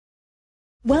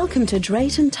Welcome to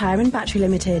Drayton Tyre and Battery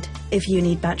Limited. If you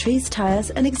need batteries,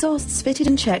 tyres and exhausts fitted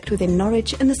and checked within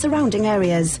Norwich and the surrounding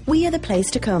areas, we are the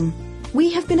place to come.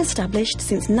 We have been established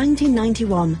since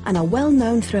 1991 and are well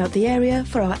known throughout the area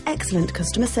for our excellent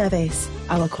customer service.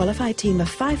 Our qualified team of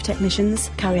 5 technicians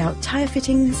carry out tyre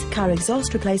fittings, car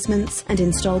exhaust replacements and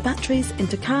install batteries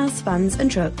into cars, vans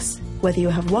and trucks. Whether you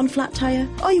have one flat tyre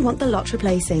or you want the lot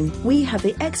replacing, we have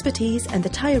the expertise and the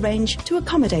tyre range to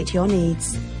accommodate your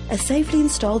needs. A safely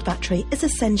installed battery is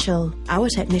essential. Our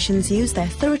technicians use their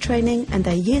thorough training and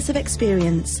their years of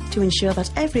experience to ensure that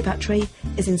every battery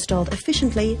is installed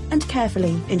efficiently and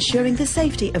carefully, ensuring the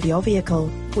safety of your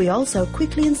vehicle. We also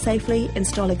quickly and safely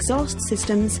install exhaust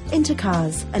systems into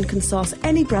cars and can source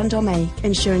any brand or make,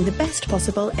 ensuring the best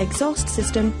possible exhaust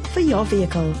system for your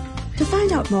vehicle. To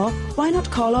find out more, why not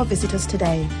call or visit us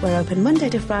today? We're open Monday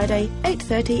to Friday,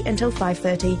 8:30 until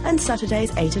 5:30 and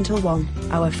Saturdays 8 until 1.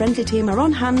 Our friendly team are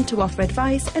on hand to offer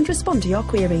advice and respond to your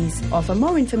queries. Or for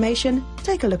more information,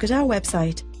 take a look at our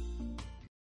website.